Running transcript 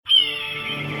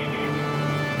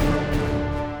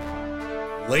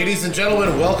Ladies and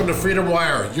gentlemen, welcome to Freedom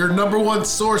Wire, your number one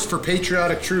source for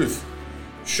patriotic truth.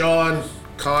 Sean,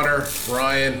 Connor,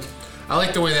 Ryan. I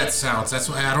like the way that sounds. That's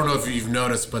why I don't know if you've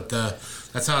noticed, but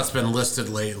that's how it's been listed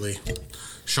lately.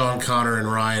 Sean, Connor, and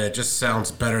Ryan. It just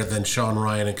sounds better than Sean,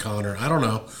 Ryan, and Connor. I don't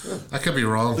know. I could be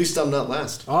wrong. At least I'm not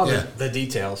last. All the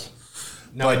details.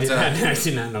 No, But, I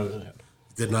did not know that.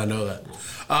 Did not know that.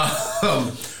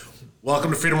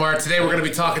 Welcome to Freedom Wire. Today we're going to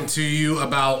be talking to you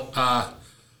about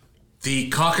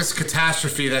the caucus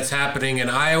catastrophe that's happening in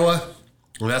Iowa.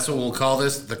 And that's what we'll call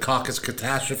this, the caucus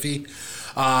catastrophe.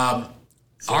 Are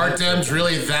Dems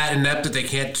really that inept that they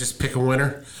can't just pick a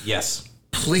winner? Yes.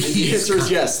 Please. The answer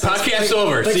is yes. Podcast's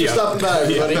over. Thanks See for ya. stopping by,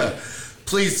 everybody.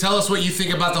 Please tell us what you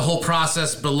think about the whole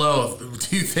process below.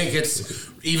 Do you think it's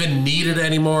even needed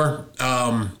anymore?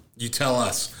 You tell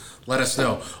us. Let us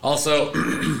know. Also,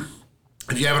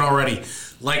 if you haven't already,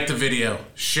 like the video.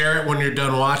 Share it when you're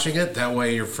done watching it. That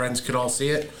way your friends could all see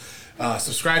it.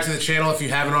 Subscribe to the channel if you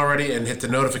haven't already and hit the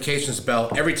notifications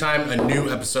bell every time a new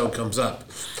episode comes up.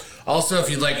 Also, if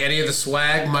you'd like any of the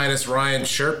swag minus Ryan's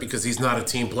shirt because he's not a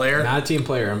team player. Not a team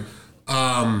player.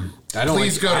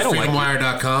 Please go to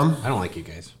freedomwire.com. I don't like you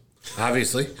guys.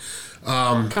 Obviously.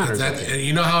 Connor's okay.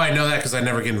 You know how I know that? Because I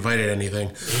never get invited to anything.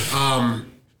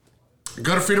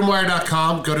 Go to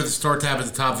freedomwire.com, go to the store tab at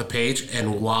the top of the page,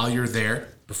 and while you're there,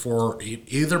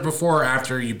 either before or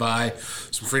after you buy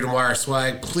some Freedom Wire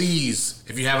swag, please,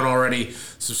 if you haven't already,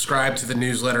 subscribe to the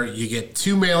newsletter. You get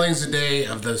 2 mailings a day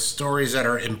of the stories that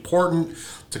are important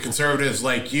to conservatives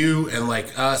like you and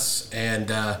like us, and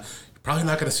you're probably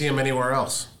not going to see them anywhere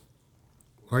else.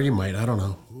 Or you might, I don't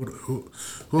know. Who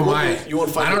am I?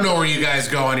 I don't know where you guys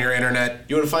go on your internet.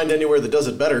 You want to find anywhere that does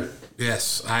it better?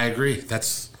 Yes, I agree.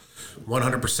 That's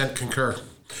 100% concur.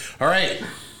 All right.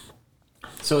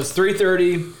 So it's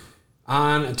 3:30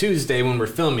 on a Tuesday when we're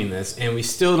filming this, and we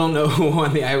still don't know who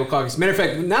won the Iowa caucus. Matter of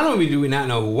fact, not only do we not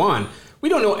know who won, we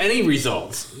don't know any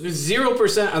results.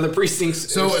 0% of the precincts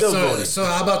are still voting. So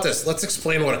how about this? Let's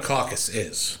explain what a caucus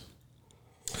is.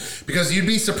 Because you'd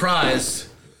be surprised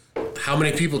how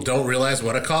many people don't realize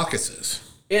what a caucus is.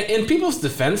 In people's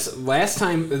defense, last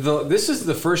time, this is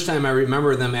the first time I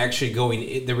remember them actually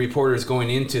the reporters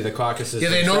going into the caucuses. Yeah,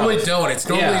 they themselves. normally don't.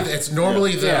 It's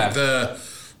normally the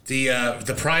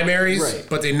primaries, Right.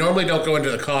 but they normally don't go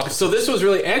into the caucus. So this was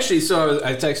really, actually,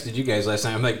 I texted you guys last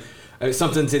night. I'm like,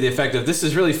 something to the effect of, this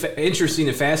is really interesting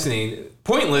and fascinating.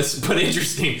 Pointless, but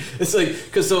interesting. It's like,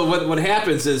 because so what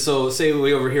happens is, so say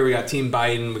we over here, we got Team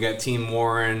Biden, we got Team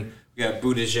Warren, we got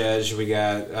Buttigieg, we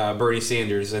got Bernie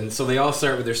Sanders, and so they all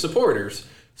start with their supporters.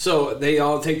 So they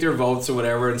all take their votes or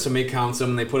whatever, and somebody counts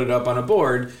them, and they put it up on a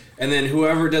board, and then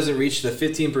whoever doesn't reach the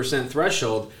 15%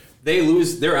 threshold, they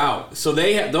lose, they're out. So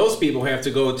those people have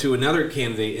to go to another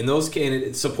candidate, and those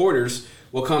candidate supporters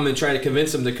will come and try to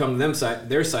convince them to come to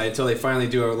their side until they finally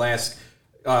do a last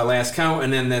count,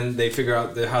 and then they figure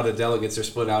out how the delegates are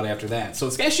split out after that. So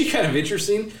it's actually kind of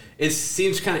interesting. It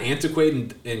seems kind of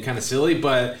antiquated and kind of silly,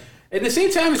 but at the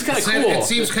same time, it's kind of cool. It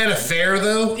seems kind of fair,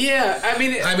 though. Yeah,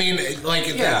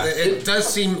 it does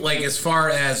seem like, as far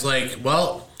as like,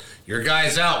 well, your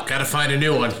guy's out, got to find a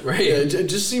new one. Right. Yeah, it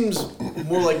just seems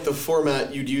more like the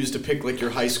format you'd use to pick like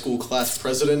your high school class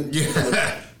president.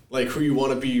 Yeah. Like who you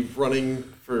want to be running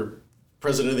for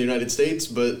president of the United States,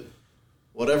 but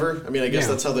whatever. I mean, I guess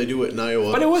that's how they do it in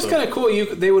Iowa. But it was kind of cool.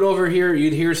 They would overhear,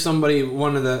 you'd hear somebody,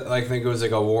 I think it was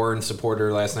like a Warren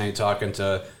supporter last night talking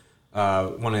to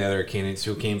one of the other candidates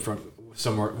who came from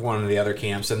one of the other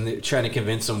camps, and they're trying to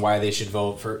convince them why they should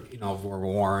vote for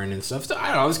Warren and stuff. So I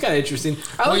don't know, it's kind of interesting.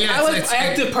 I like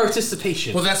active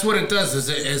participation. Well, that's what it does.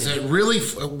 Is it really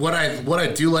what I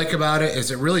do like about it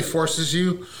is it really forces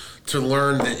you to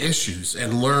learn the issues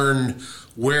and learn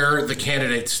where the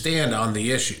candidates stand on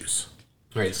the issues.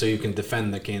 Right, so you can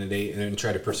defend the candidate and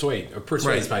try to persuade. Or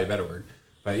persuade Right. is probably a better word.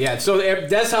 But yeah, so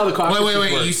that's how the caucus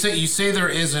Wait. work. You say there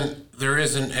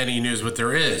isn't any news, but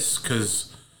there is,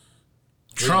 because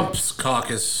Trump's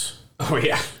caucus Oh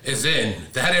yeah, is in.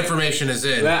 That information is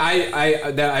in.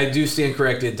 I do stand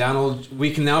corrected.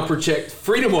 We can now project.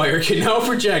 Freedom Wire can now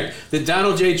project that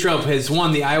Donald J. Trump has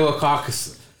won the Iowa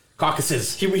caucuses.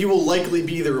 He will likely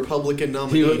be the Republican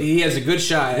nominee. He has a good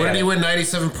shot. What did he win?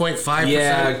 97.5%.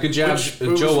 Yeah, good job,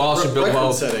 Joe Walsh and Bill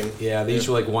Walsh. Setting. Yeah, they each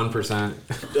were like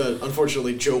 1%.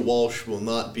 Unfortunately, Joe Walsh will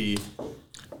not be.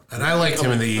 And I liked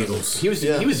him in the Eagles. He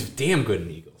was damn good in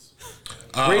the Eagles.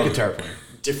 Great guitar player.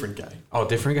 Different guy. Oh,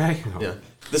 different guy? Oh. Yeah.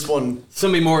 This one.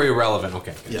 Somebody more irrelevant.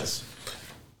 Okay. Yes.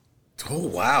 Oh,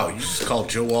 wow. You just called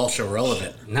Joe Walsh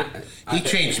irrelevant. He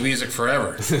changed music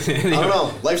forever. I don't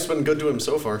know. Life's been good to him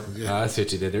so far. That's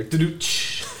what you did there.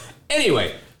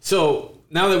 Anyway, so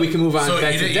now that we can move on So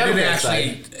back you to the didn't Democrat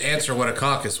actually side, answer what a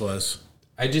caucus was.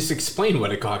 I just explained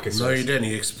what a caucus No, was. you didn't.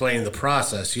 You explained the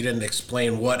process. You didn't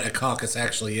explain what a caucus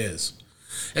actually is.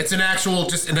 It's an actual,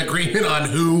 just an agreement on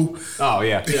who. Oh,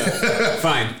 yeah.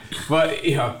 Fine. But,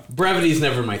 brevity's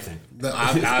never my thing.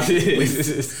 I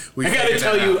I gotta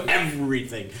tell you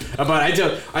everything about. I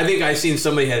think I seen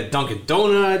somebody had Dunkin'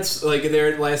 Donuts like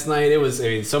there last night. It was. I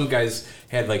mean, some guys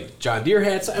had like John Deere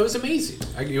hats. It was amazing.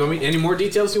 You want me? Any more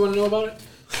details you want to know about it?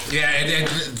 Yeah, and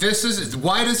this is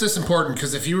why is this important?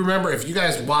 Because if you remember, if you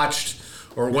guys watched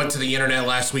or went to the internet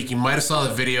last week, you might have saw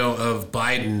the video of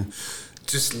Biden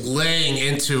just laying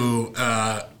into.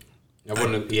 A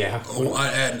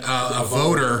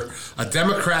voter, a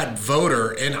Democrat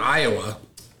voter in Iowa,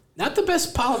 not the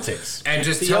best politics, and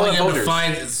just telling him to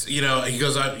find. He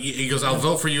goes, I'll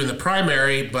vote for you in the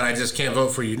primary, but I just can't vote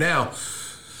for you now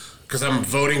because I'm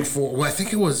voting for. Well, I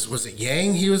think was it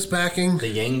Yang he was backing the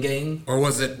Yang gang, or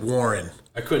was it Warren?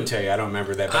 I couldn't tell you. I don't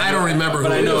remember that. I don't remember,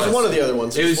 but I know it was one of the other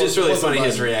ones. It was just really funny Biden.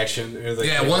 his reaction. It was like,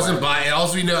 Yeah, it wasn't Biden.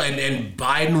 Also, we know, and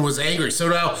Biden was angry. So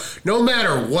now, no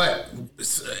matter what,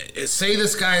 say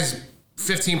this guy's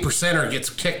 15% or gets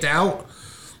kicked out,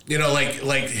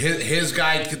 like his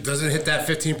guy doesn't hit that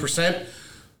 15%.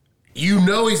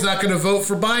 He's not going to vote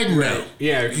for Biden now.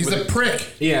 Yeah, he's a prick.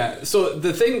 Yeah. So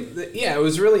the thing, it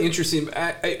was really interesting.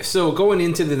 So going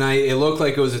into the night, it looked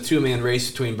like it was a two-man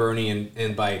race between Bernie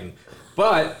and Biden.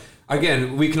 But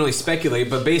again, we can only speculate.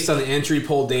 But based on the entry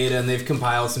poll data, and they've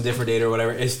compiled some different data or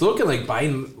whatever, it's looking like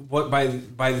Biden.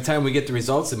 By the time we get the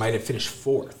results, it might have finished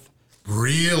fourth.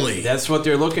 Really? That's what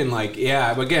they're looking like.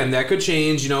 Yeah. Again, that could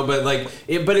change, but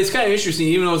but it's kind of interesting.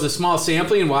 Even though it was a small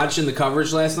sampling, watching the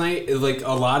coverage last night, like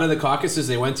a lot of the caucuses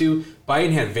they went to,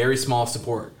 Biden had very small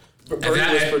support.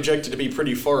 Bernie was projected to be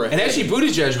pretty far ahead. And actually,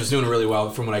 Buttigieg was doing really well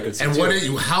from what I could see.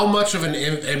 And how much of an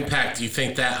impact do you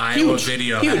think that Iowa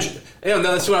video had? Huge.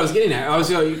 That's what I was getting at. I was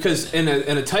because in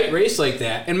a tight race like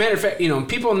that, and matter of fact,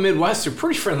 people in the Midwest are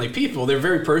pretty friendly people. They're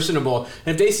very personable.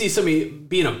 And if they see somebody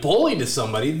being a bully to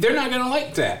somebody, they're not going to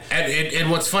like that. And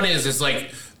what's funny is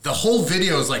like the whole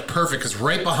video is like perfect because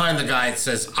right behind the guy it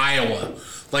says Iowa.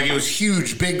 Like it was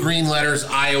huge, big green letters,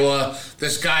 Iowa.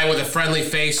 This guy with a friendly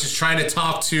face is trying to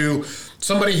talk to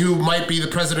somebody who might be the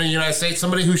president of the United States,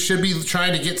 somebody who should be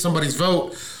trying to get somebody's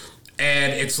vote.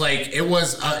 And it's like it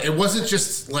wasn't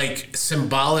just like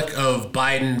symbolic of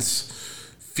Biden's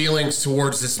feelings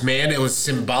towards this man. It was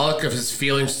symbolic of his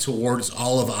feelings towards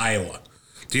all of Iowa.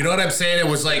 Do you know what I'm saying? It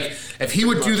was like if he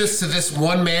would do this to this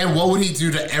one man, what would he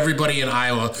do to everybody in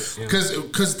Iowa?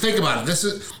 Because think about it. This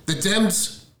is the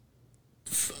Dems.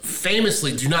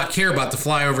 Famously do not care about the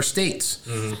flyover states.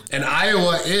 Mm-hmm. And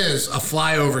Iowa is a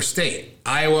flyover state.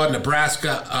 Iowa,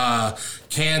 Nebraska,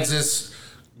 Kansas,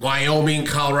 Wyoming,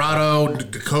 Colorado,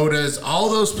 Dakotas, all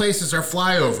those places are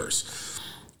flyovers.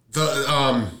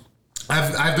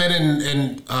 I've been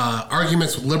in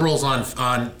arguments with liberals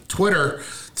on Twitter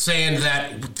saying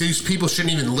that these people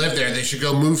shouldn't even live there. They should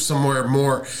go move somewhere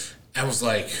more. I was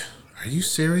like, are you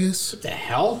serious? What the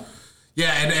hell?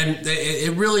 Yeah, and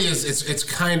it really is. It's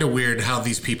kind of weird how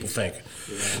these people think.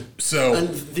 Yeah. So and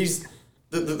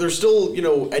they're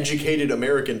still educated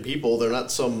American people. They're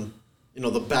not some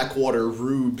the backwater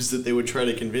rubes that they would try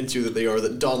to convince you that they are.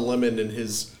 That Don Lemon and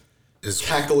his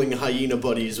cackling hyena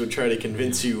buddies would try to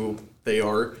convince you they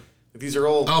are. These are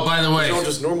all. Oh, by the way, they're all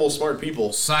just normal smart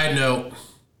people. Side note: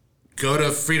 go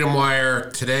to Freedom Wire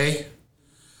today.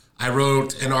 I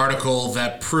wrote an article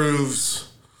that proves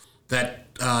that.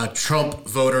 Trump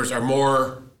voters are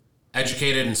more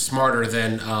educated and smarter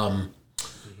than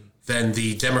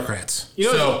the Democrats.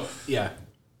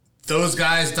 Those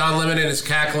guys, Don Lemon and his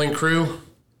cackling crew,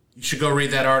 you should go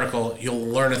read that article. You'll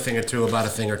learn a thing or two about a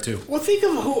thing or two. Well, think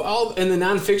of who all in the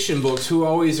nonfiction books who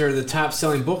always are the top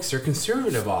selling books. They're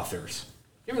conservative authors.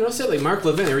 You ever notice that? Like Mark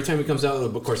Levin, every time he comes out,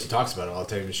 of course he talks about it all the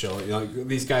time in the show.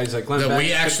 These guys like Glenn Beck.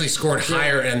 We actually scored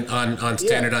higher on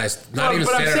standardized, not even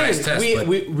standardized tests.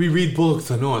 We read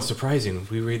books. I know it's surprising.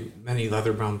 We read many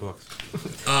leather-bound books.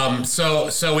 So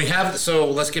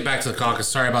let's get back to the caucus.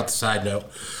 Sorry about the side note.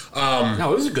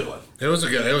 No, it was a good one. It was a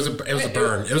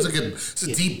burn. It was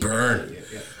a deep burn. It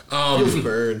was a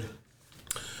burn.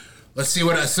 Let's see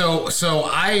what. So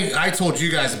I told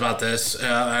you guys about this, and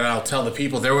I'll tell the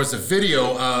people. There was a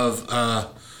video of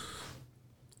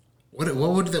what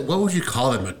would you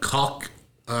call them? A cock?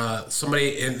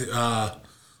 Somebody in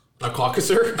A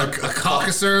caucuser? A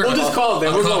caucuser. We'll just call it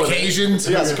that. We'll go with it. Caucasian.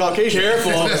 Yes, Caucasian.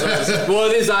 Careful. Well,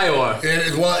 it is Iowa.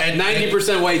 And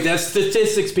 90% white. That's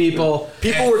statistics, people.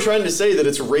 People were trying to say that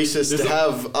it's racist to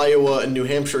have Iowa and New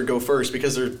Hampshire go first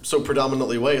because they're so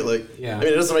predominantly white. Like, Yeah. I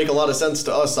mean, it doesn't make a lot of sense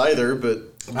to us either, but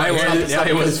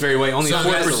Iowa is very white. Only So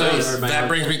 4%. that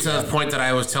brings me to the point that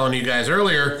I was telling you guys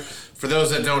earlier. For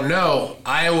those that don't know,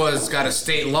 Iowa's got a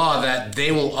state law that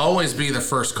they will always be the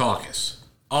first caucus.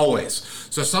 Always.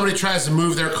 So if somebody tries to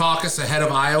move their caucus ahead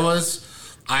of Iowa's,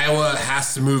 Iowa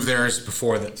has to move theirs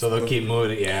before them. So they'll keep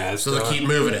moving it. Yeah. So they'll keep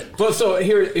moving it. Well, so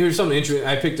here's something interesting.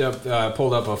 I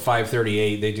pulled up a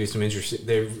 538. They do some interesting.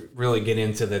 They really get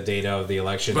into the data of the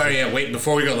election. But yeah, wait,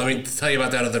 before we go, let me tell you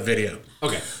about that other video.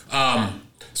 Okay.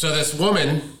 So this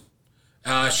woman,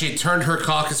 she had turned her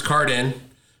caucus card in,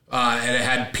 and it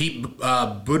had Pete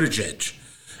Buttigieg.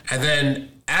 And then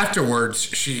afterwards,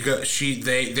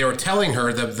 they were telling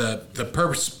her, the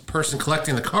person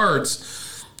collecting the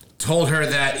cards told her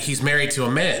that he's married to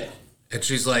a man. And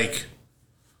she's like,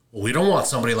 well, we don't want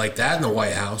somebody like that in the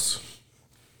White House.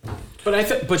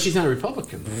 But she's not a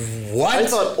Republican. What? I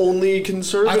thought only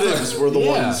conservatives were the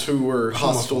Yeah. ones who were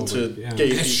hostile to Homophobic, yeah. gay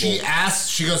people. And she asked,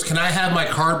 she goes, can I have my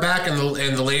card back? And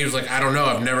the lady was like, I don't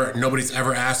know. Nobody's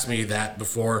ever asked me that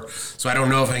before. So I don't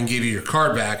know if I can give you your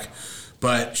card back.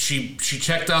 But she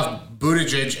checked off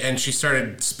Buttigieg and she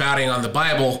started spouting on the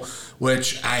Bible,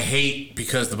 which I hate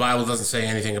because the Bible doesn't say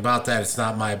anything about that. It's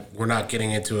not we're not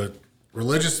getting into a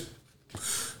religious,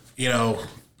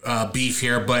 beef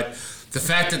here. But the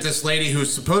fact that this lady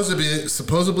who's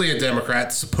supposedly a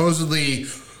Democrat, supposedly,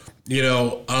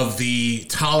 of the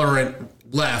tolerant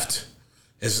left,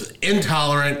 is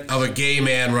intolerant of a gay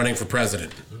man running for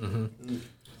president. Mm-hmm.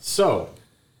 So,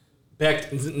 now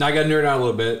I got to nerd out a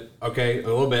little bit. Okay, a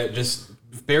little bit. Just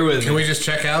bear with me. Can we just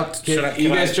check out? You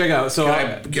guys check out. So can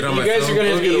I get on you my guys phone? are going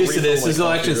to have to get used to this. This is Refill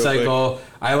my election coffee real cycle.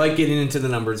 I like getting into the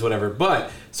numbers, whatever.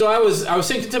 But so I was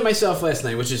thinking to myself last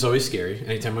night, which is always scary.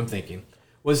 Anytime I'm thinking,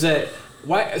 was that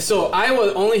why? So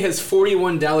Iowa only has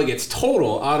 41 delegates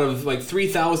total out of like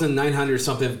 3,900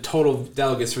 something total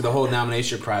delegates for the whole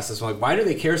nomination process. I'm like, why do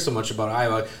they care so much about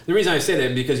Iowa? The reason I say that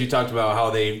is because you talked about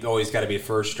how they always got to be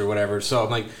first or whatever. So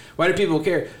I'm like, why do people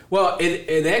care? Well,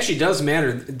 it actually does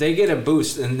matter. They get a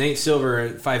boost, and Nate Silver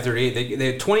at 538,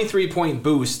 they 23-point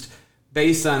boost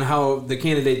based on how the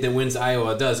candidate that wins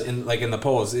Iowa does in the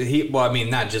polls.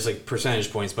 Not just like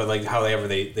percentage points, but like however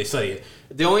they study it.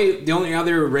 The only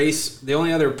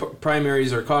other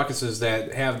primaries or caucuses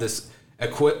that have this a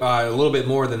little bit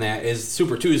more than that is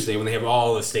Super Tuesday, when they have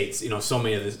all the states,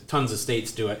 tons of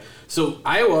states do it. So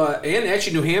Iowa and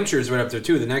actually New Hampshire is right up there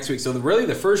too the next week. So really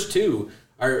the first two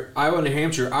are Iowa and New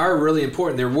Hampshire are really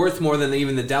important. They're worth more than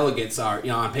even the delegates are,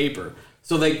 on paper.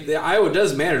 So Iowa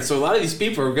does matter. So a lot of these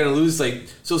people are going to lose.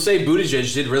 So say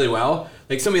Buttigieg did really well.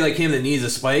 Like somebody like him that needs a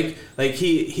spike. Like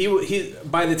he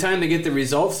by the time they get the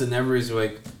results, and everybody's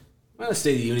like, well,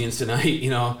 State of the Union's tonight.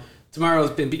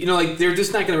 Tomorrow's been. They're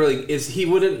just not going to really. He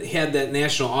wouldn't had that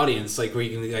national audience where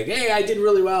you can be like, hey, I did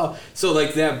really well. So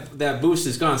that boost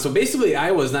is gone. So basically,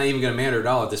 Iowa's not even going to matter at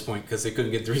all at this point because they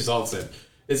couldn't get the results in.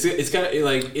 It's kind of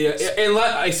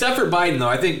except for Biden though.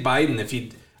 I think Biden,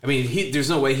 there's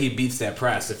no way he beats that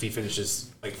press if he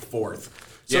finishes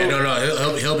fourth. So,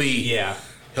 he'll be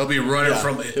he'll be running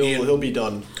from. He'll be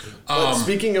done. But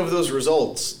speaking of those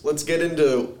results, let's get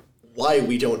into why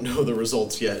we don't know the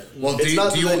results yet. Well, it's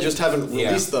not that they just haven't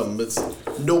released them. It's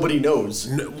nobody knows.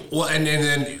 No, well, and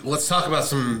then let's talk about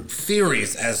some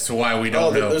theories as to why we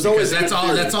don't know. There's always that's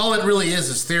all it really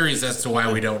is theories as to why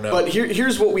we don't know. But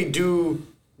here's what we do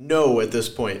know at this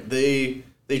point. They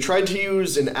tried to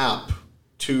use an app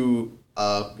to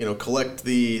collect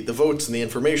the votes and the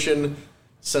information,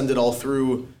 send it all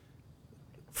through.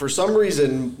 For some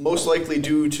reason, most likely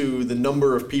due to the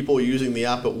number of people using the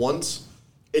app at once,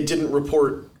 it didn't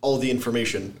report all the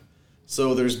information.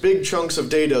 So there's big chunks of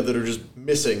data that are just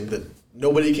missing that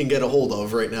nobody can get a hold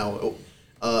of right now.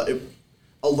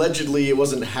 Allegedly, it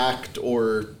wasn't hacked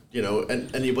or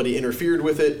anybody interfered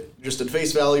with it. Just at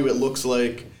face value, it looks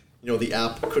like the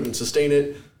app couldn't sustain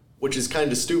it, which is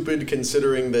kind of stupid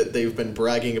considering that they've been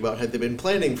bragging about had they been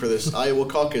planning for this Iowa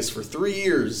caucus for 3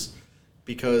 years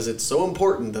because it's so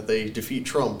important that they defeat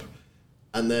Trump.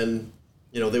 And then,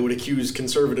 they would accuse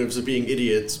conservatives of being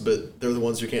idiots, but they're the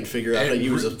ones who can't figure out how to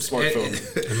use a smartphone.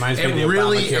 It reminds me of the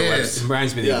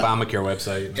Obamacare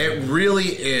website. It really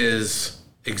is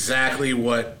exactly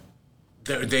what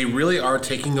they really are,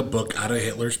 taking a book out of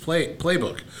Hitler's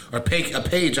playbook, or a page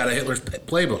out of Hitler's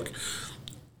playbook.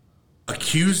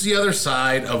 Accuse the other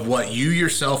side of what you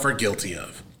yourself are guilty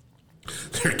of.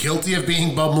 They're guilty of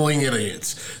being bumbling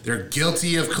idiots. They're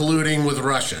guilty of colluding with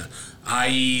Russia,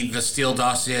 i.e. the Steele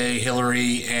dossier,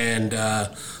 Hillary, and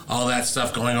all that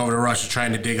stuff going over to Russia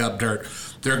trying to dig up dirt.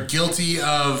 They're guilty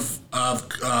of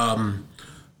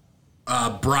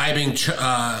bribing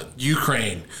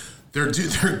Ukraine.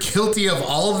 They're guilty of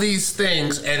all of these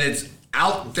things, and it's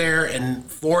out there and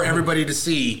for everybody to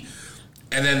see.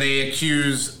 And then they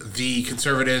accuse the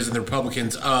conservatives and the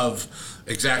Republicans of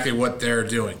exactly what they're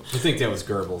doing. I think that was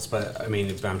Goebbels, but I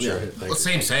mean, I'm sure. Yeah. Well,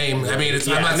 same. I mean, it's,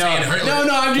 I'm not saying Hitler. No,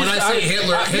 I'm just, when I say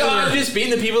Hitler, I'm just being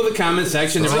the people in the comment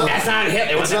section. Like, that's not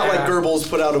Hitler. It's not like Goebbels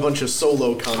put out a bunch of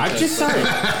solo content. I'm just sorry.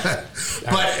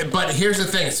 But here's the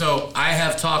thing. So I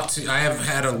have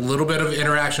had a little bit of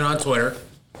interaction on Twitter.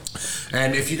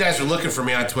 And if you guys are looking for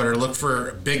me on Twitter, look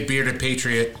for Big Bearded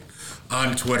Patriot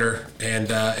on Twitter.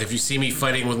 And if you see me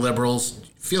fighting with liberals,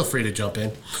 feel free to jump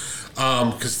in.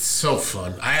 Because it's so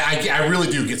fun. I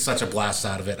really do get such a blast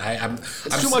out of it. I'm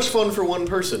too much fun for one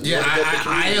person. Yeah,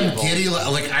 I am giddy.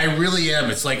 Like I really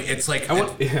am. It's like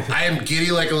I am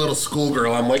giddy like a little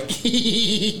schoolgirl. I'm like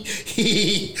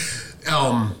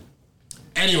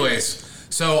Anyways,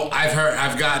 so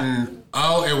I've gotten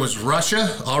it was Russia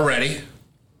already.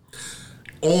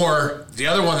 Or the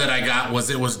other one that I got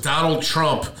was it was Donald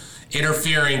Trump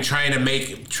interfering, trying to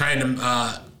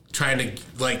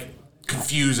like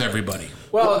confuse everybody.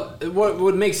 Well, what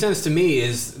would make sense to me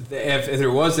is if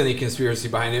there was any conspiracy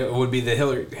behind it, it would be the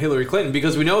Hillary Clinton,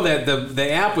 because we know that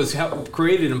the app was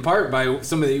created in part by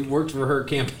somebody who worked for her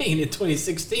campaign in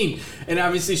 2016, and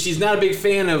obviously she's not a big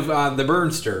fan of the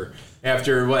Burnster.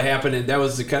 After what happened, and that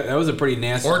was a pretty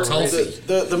nasty. Or Tulsi.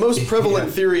 The most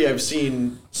prevalent theory I've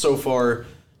seen so far,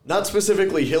 not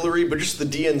specifically Hillary, but just the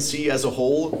DNC as a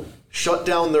whole, shut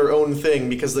down their own thing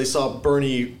because they saw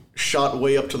Bernie shot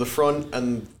way up to the front,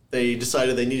 and they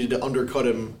decided they needed to undercut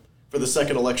him for the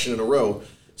second election in a row.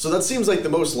 So that seems like the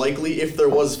most likely if there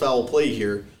was foul play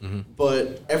here. Mm-hmm.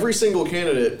 But every single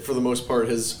candidate, for the most part,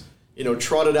 has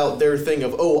trotted out their thing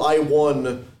of, I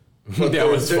won. But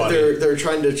they're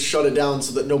trying to shut it down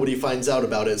so that nobody finds out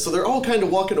about it. So they're all kind of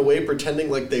walking away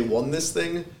pretending like they won this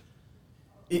thing.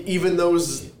 Even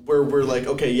those where we're like,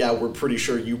 okay, yeah, we're pretty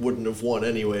sure you wouldn't have won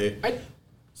anyway.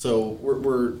 So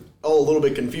we're all a little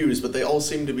bit confused, but they all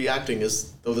seem to be acting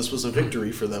as though this was a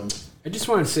victory for them. I just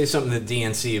wanted to say something to the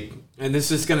DNC, and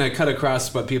this is going to cut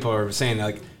across what people are saying.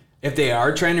 Like, if they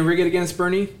are trying to rig it against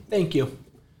Bernie, thank you.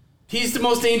 He's the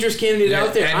most dangerous candidate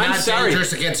out there. And I'm not sorry.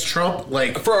 Dangerous against Trump,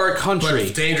 like for our country.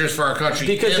 But dangerous for our country.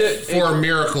 Because for a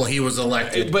miracle he was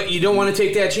elected. But you don't want to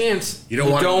take that chance. You don't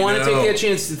want to take that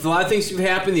chance. A lot of things could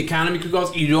happen. The economy could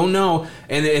go. You don't know.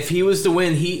 And if he was to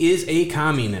win, he is a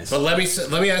communist. But let me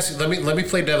ask. Let me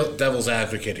play devil's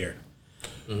advocate here.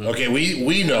 Mm-hmm. Okay,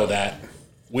 we know that.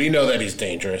 We know that he's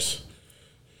dangerous.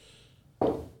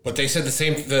 But they said the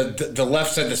same. The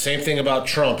left said the same thing about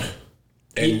Trump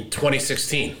in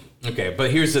 2016. Okay, but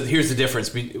here's the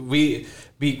difference. We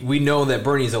know that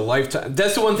Bernie's a lifetime.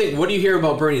 That's the one thing. What do you hear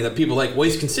about Bernie that people like? Well,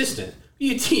 he's consistent.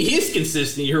 He is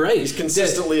consistent. You're right. He's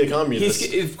consistently a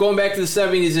communist. Going back to the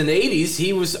 70s and 80s,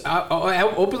 he was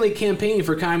openly campaigning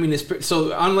for communist.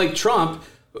 So unlike Trump,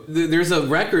 there's a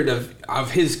record of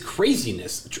his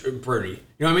craziness. Bernie, you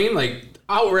know what I mean? Like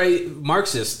outright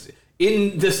Marxist.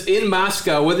 In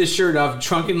Moscow with his shirt off,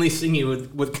 drunkenly singing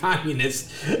with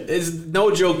communists. It's no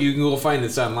joke. You can go find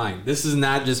this online. This is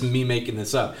not just me making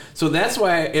this up. So that's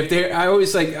why I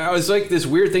was like this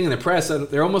weird thing in the press.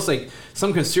 They're almost like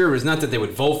some conservatives. Not that they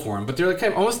would vote for him, but they're like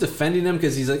kind of almost defending him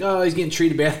because he's like, he's getting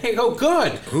treated badly. I go,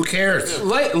 good. Who cares?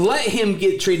 Let him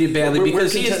get treated badly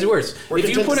because he is the worst.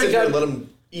 If you put a gun, let them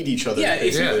eat each other. Yeah.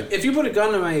 If you put a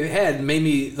gun to my head,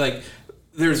 maybe like.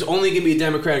 There's only going to be a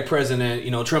Democratic president,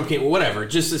 Trump can't, whatever,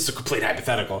 just it's a complete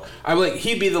hypothetical.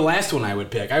 He'd be the last one I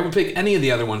would pick. I would pick any of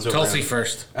the other ones over Tulsi him.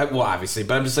 first. Well, obviously,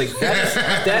 but I'm just like,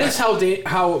 that is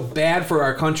how bad for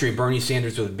our country Bernie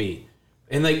Sanders would be.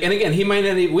 And again, he might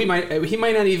not even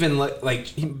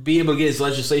be able to get his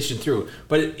legislation through.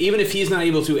 But even if he's not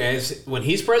able to, when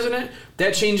he's president,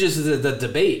 that changes the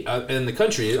debate in the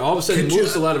country. It all of a sudden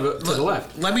moves a lot of it to the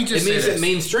left. Let me just say this. It makes it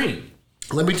mainstream.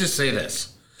 Let me just say this.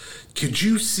 Could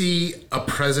you see a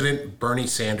President Bernie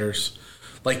Sanders?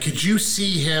 Could you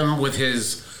see him with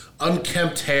his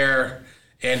unkempt hair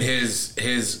and his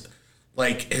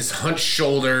hunched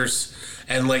shoulders?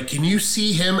 And can you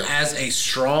see him as a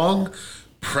strong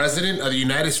president of the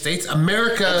United States?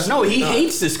 America. No, he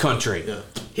hates this country. Yeah.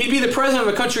 He'd be the president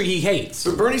of a country he hates.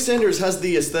 But Bernie Sanders has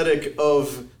the aesthetic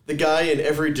of the guy in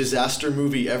every disaster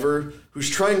movie ever who's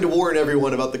trying to warn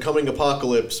everyone about the coming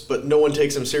apocalypse, but no one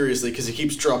takes him seriously because he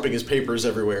keeps dropping his papers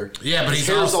everywhere. Yeah, but his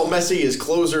hair's all messy, his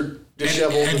clothes are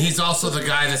disheveled. And he's also the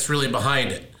guy that's really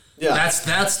behind it. Yeah.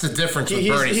 That's the difference with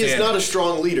Bernie Sanders. He's not a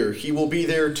strong leader. He will be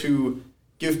there to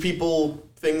give people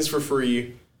things for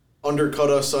free, undercut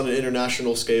us on an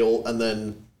international scale, and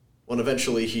then when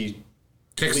eventually he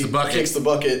kicks the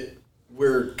bucket,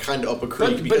 we're kind of up a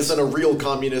creek because then a real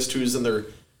communist who's in their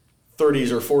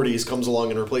 30s or 40s comes along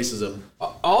and replaces him.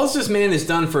 All this man has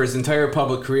done for his entire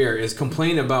public career is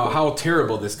complain about how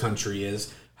terrible this country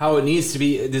is, how it needs to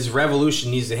be, this revolution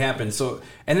needs to happen. So,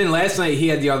 and then last night he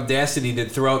had the audacity to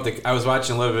throw out I was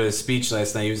watching a little bit of his speech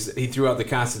last night. He threw out the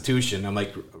Constitution. I'm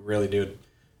like, really, dude?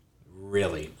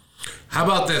 Really? How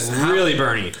about this? Really,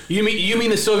 Bernie? You mean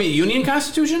the Soviet Union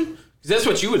Constitution? Because that's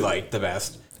what you would like the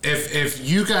best. If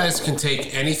you guys can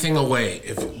take anything away,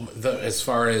 as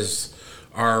far as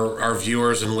our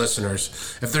viewers and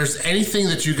listeners, if there's anything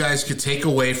that you guys could take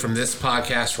away from this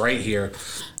podcast right here,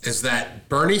 is that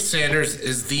Bernie Sanders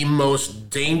is the most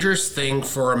dangerous thing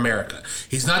for America.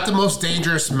 He's not the most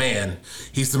dangerous man.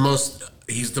 He's the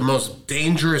most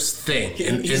dangerous thing.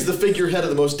 He's the figurehead of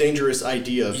the most dangerous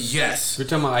idea. Yes. We're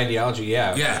talking about ideology,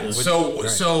 yeah. Yeah.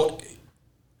 So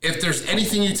if there's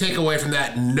anything you take away from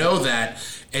that, know that,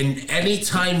 and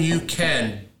anytime you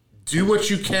can, do what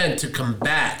you can to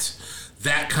combat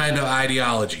that kind of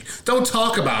ideology. Don't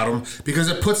talk about them because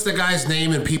it puts the guy's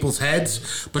name in people's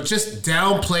heads, but just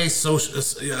downplay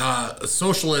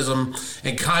socialism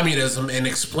and communism and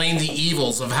explain the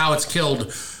evils of how it's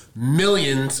killed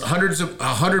millions,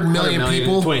 100 million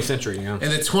people in the 20th century, yeah. In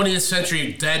the 20th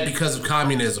century, dead because of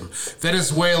communism.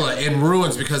 Venezuela in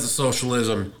ruins because of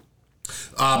socialism.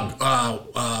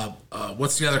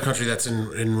 What's the other country that's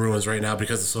in ruins right now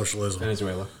because of socialism?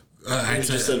 Venezuela. You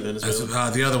just said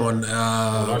Venezuela. The other one.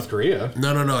 North Korea.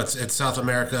 No. It's South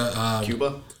America.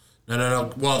 Cuba?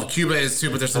 No. Well, Cuba is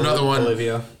too, but there's another one.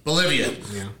 Bolivia.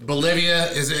 Yeah.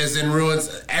 Bolivia is in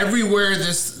ruins. Everywhere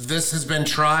this has been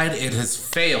tried, it has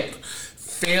failed.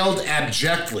 Failed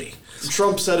abjectly.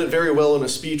 Trump said it very well in a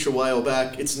speech a while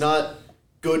back. It's not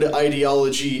good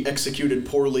ideology executed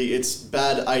poorly. It's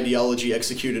bad ideology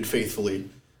executed faithfully.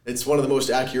 It's one of the most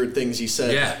accurate things he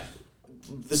said. Yeah.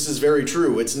 This is very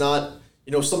true. It's not,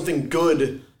 something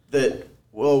good that,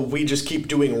 we just keep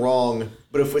doing wrong.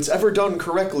 But if it's ever done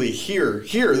correctly, here,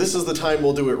 this is the time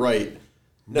we'll do it right.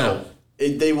 No.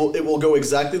 It will go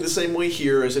exactly the same way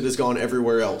here as it has gone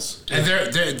everywhere else. And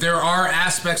there are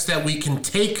aspects that we can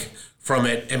take from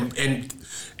it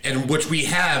and which we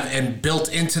have and built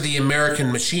into the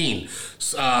American machine.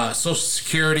 Social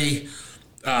Security,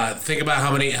 think about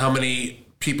how many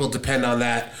people depend on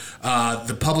that.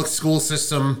 The public school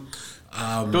system.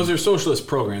 Those are socialist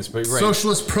programs, but right.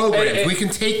 Socialist programs. We can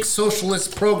take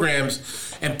socialist programs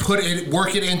and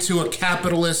work it into a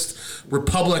capitalist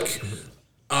republic,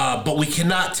 but we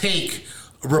cannot take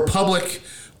a republic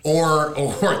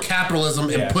or capitalism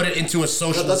and put it into a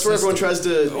socialist That's where system. everyone tries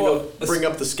to bring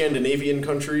up the Scandinavian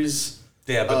countries.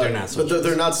 Yeah, but they're not socialist. But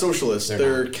they're not socialist.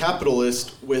 They're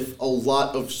capitalist with a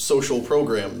lot of social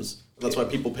programs. That's why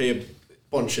people pay a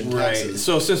bunch in taxes. Right.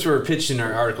 So since we're pitching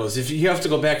our articles, if you have to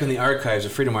go back in the archives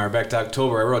of Freedom Wire back to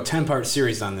October, I wrote a 10-part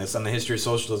series on this, on the history of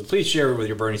socialism. Please share it with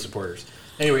your Bernie supporters.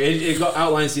 Anyway, it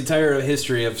outlines the entire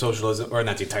history of socialism, or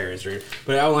not the entire history,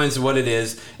 but it outlines what it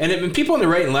is. And people on the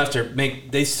right and left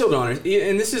they still don't understand.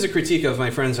 And this is a critique of my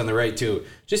friends on the right too.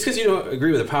 Just because you don't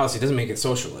agree with a policy doesn't make it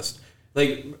socialist.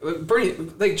 Like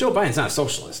Joe Biden's not a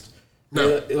socialist.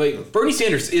 No. Bernie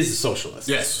Sanders is a socialist.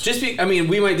 Yes.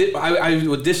 I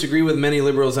would disagree with many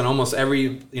liberals on almost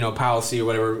every policy or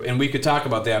whatever, and we could talk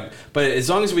about that. But as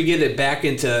long as we get it back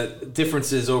into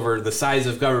differences over the size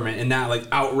of government and not like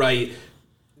outright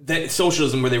that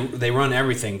socialism where they run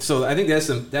everything. So I think that's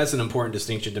an important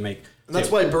distinction to make. And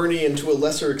that's why Bernie and to a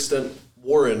lesser extent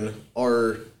Warren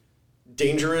are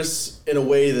dangerous in a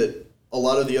way that a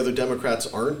lot of the other Democrats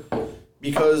aren't,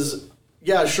 because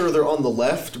yeah, sure, they're on the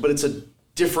left, but it's a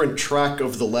different track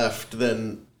of the left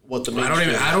than what the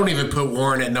mainstream I don't even put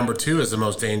Warren at number 2 as the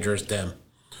most dangerous Dem.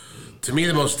 To me,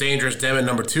 the most dangerous Dem at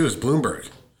number 2 is Bloomberg.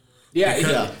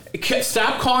 Yeah.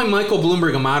 Stop calling Michael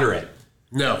Bloomberg a moderate.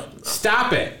 No.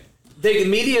 Stop it. The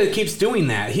media keeps doing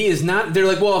that. He is not. They're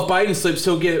like, well, if Biden slips,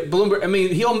 he'll get Bloomberg. I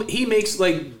mean, he makes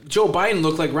like Joe Biden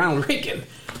look like Ronald Reagan.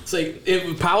 It's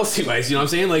like policy-wise, you know what I'm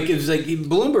saying? Like it's like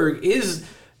Bloomberg is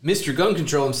Mr. Gun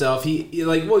Control himself. You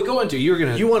want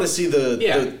to see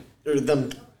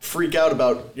them freak out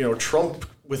about Trump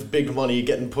with big money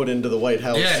getting put into the White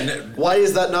House. Yeah. Why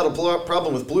is that not a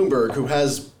problem with Bloomberg, who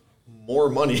has more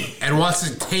money and wants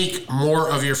to take more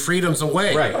of your freedoms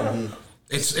away? Right. Mm-hmm.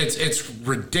 It's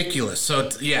ridiculous. So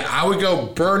yeah, I would go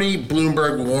Bernie,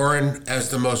 Bloomberg, Warren as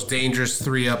the most dangerous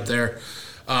 3 up there.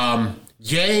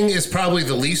 Yang is probably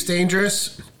the least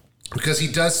dangerous because he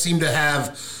does seem to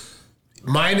have,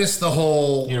 minus the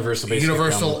whole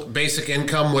universal basic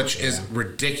income, which is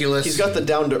ridiculous. He's got the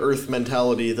down-to-earth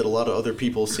mentality that a lot of other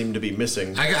people seem to be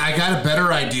missing. I got a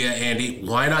better idea, Andy.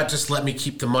 Why not just let me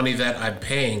keep the money that I'm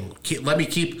paying? Let me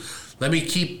keep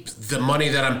the money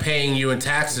that I'm paying you in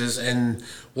taxes, and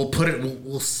we'll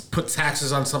put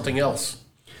taxes on something else.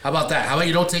 How about that? How about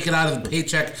you don't take it out of the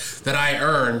paycheck that I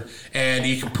earn, and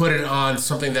you can put it on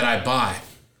something that I buy?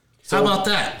 How about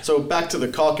that? So back to the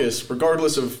caucus,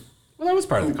 regardless of... Well, that was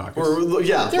part of the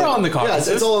caucus. They're all in the caucus.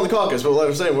 Yeah, it's all in the caucus. But what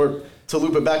I'm saying, to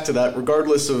loop it back to that,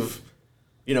 regardless of,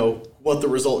 what the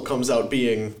result comes out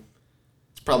being,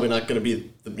 it's probably not going to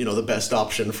be, the best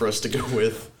option for us to go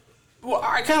with. Well,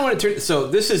 I kind of want to turn... So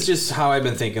this is just how I've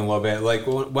been thinking a little bit. Like,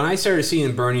 when I started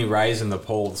seeing Bernie rise in the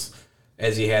polls,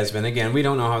 as he has been, again, we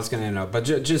don't know how it's going to end up, but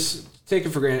just take it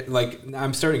for granted. Like,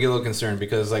 I'm starting to get a little concerned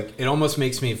because, like, it almost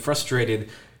makes me frustrated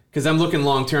because I'm looking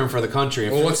long-term for the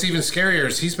country. Well, what's even scarier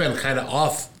is he's been kind of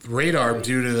off radar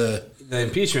due to the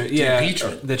impeachment.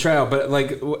 The trial. But,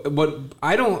 like, what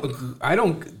I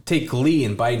don't take glee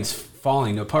in Biden's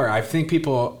falling apart. I think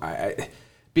people...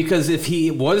 Because if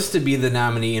he was to be the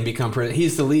nominee and become president,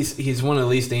 he's one of the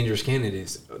least dangerous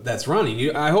candidates that's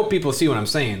running. I hope people see what I'm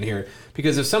saying here.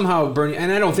 Because if somehow Bernie,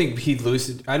 and I don't think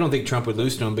Trump would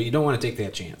lose to him, but you don't want to take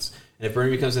that chance. And if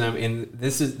Bernie becomes the nominee, and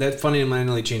that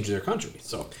fundamentally changes their country.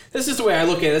 So this is the way I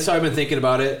look at it. That's how I've been thinking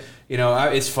about it.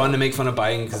 It's fun to make fun of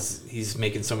Biden because he's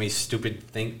making so many stupid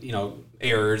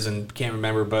errors and can't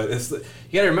remember. But you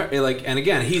got to remember, like, and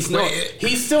again, he's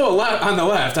still on the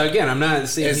left. Again, I'm not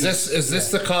saying. Is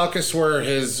this the caucus where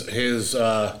his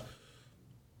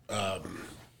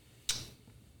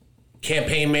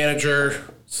campaign manager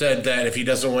said that if he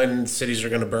doesn't win, cities are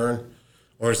going to burn?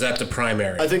 Or is that the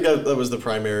primary? I think that was the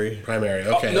primary. Primary,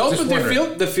 okay. No, but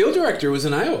the field director was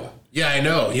in Iowa. Yeah, I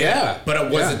know. Yeah. But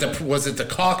was it the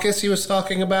caucus he was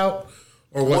talking about?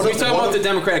 Or was he talking about the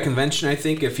Democratic convention, I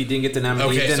think, if he didn't get the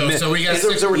nomination? Okay, so we got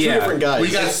there were two different guys. We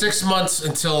got 6 months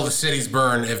until the cities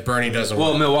burn if Bernie doesn't win.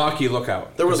 Well, Milwaukee, look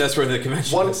out. That's where the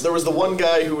convention is. There was the one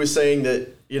guy who was saying that,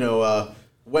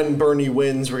 when Bernie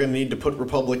wins, we're going to need to put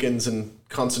Republicans in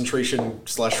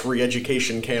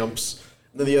concentration/re-education camps.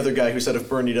 And then the other guy who said if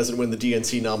Bernie doesn't win the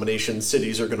DNC nomination,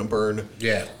 cities are going to burn.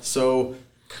 Yeah. So,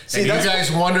 and you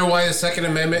guys wonder why the Second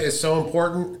Amendment is so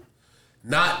important?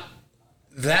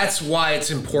 That's why it's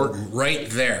important right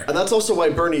there. And that's also why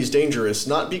Bernie's dangerous,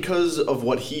 not because of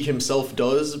what he himself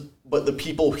does, but the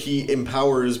people he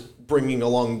empowers bringing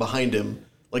along behind him.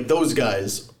 Like those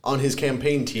guys on his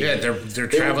campaign team. Yeah, they're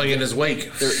traveling in his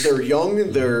wake. They're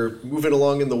young, they're moving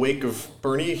along in the wake of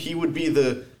Bernie. He would be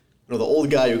the old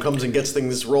guy who comes and gets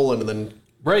things rolling and then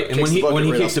right. And when he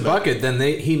kicks the bucket, then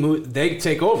they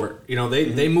take over.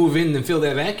 They move in and fill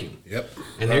that vacuum. Yep.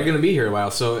 And they're going to be here a while.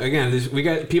 So again,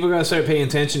 people got to start paying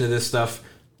attention to this stuff.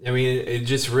 I mean,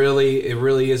 it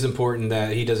really is important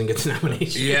that he doesn't get the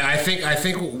nomination. Yeah, I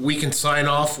think we can sign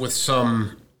off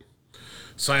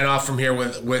from here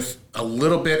with a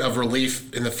little bit of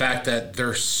relief in the fact that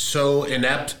they're so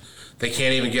inept. They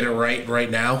can't even get it right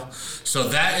now. So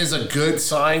that is a good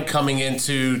sign coming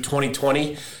into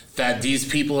 2020 that these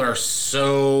people are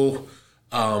so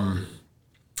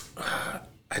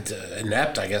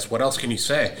inept, I guess. What else can you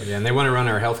say? Yeah, and they want to run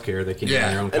our healthcare. They can't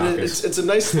run their own caucus. And it's a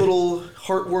nice little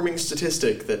heartwarming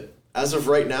statistic that as of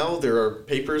right now, there are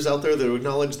papers out there that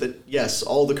acknowledge that, yes,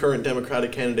 all the current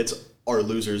Democratic candidates are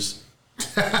losers.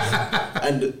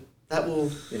 And that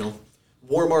will,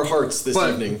 warm our hearts this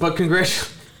evening. But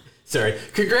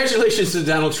congratulations to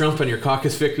Donald Trump on your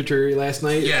caucus victory last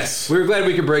night. Yes. We were glad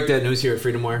we could break that news here at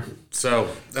Freedom Wire. So,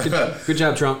 good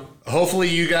job, Trump. Hopefully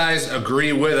you guys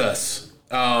agree with us.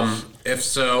 If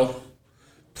so,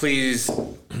 please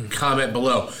comment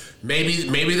below.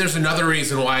 Maybe there's another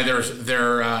reason why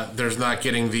there's not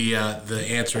getting the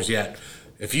answers yet.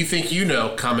 If you think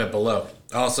comment below.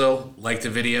 Also, like the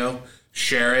video,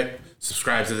 share it,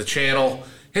 subscribe to the channel,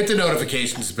 hit the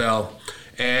notifications bell.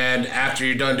 And after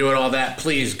you're done doing all that,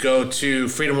 please go to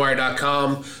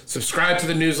freedomwire.com, subscribe to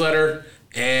the newsletter,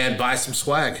 and buy some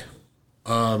swag.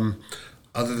 Other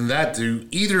than that, do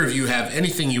either of you have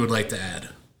anything you would like to add?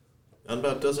 That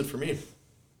about does it for me.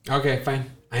 Okay, fine.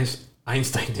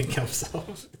 Einstein didn't kill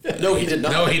himself. No, he did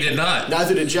not. No, he did not.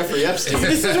 Neither did Jeffrey Epstein.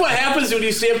 This is what happens when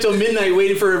you stay up till midnight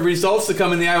waiting for results to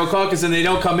come in the Iowa caucus and they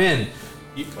don't come in.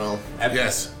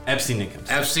 Yes. Epstein didn't kill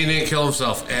himself. Epstein didn't kill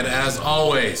himself. And as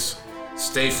always,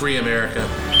 stay free, America.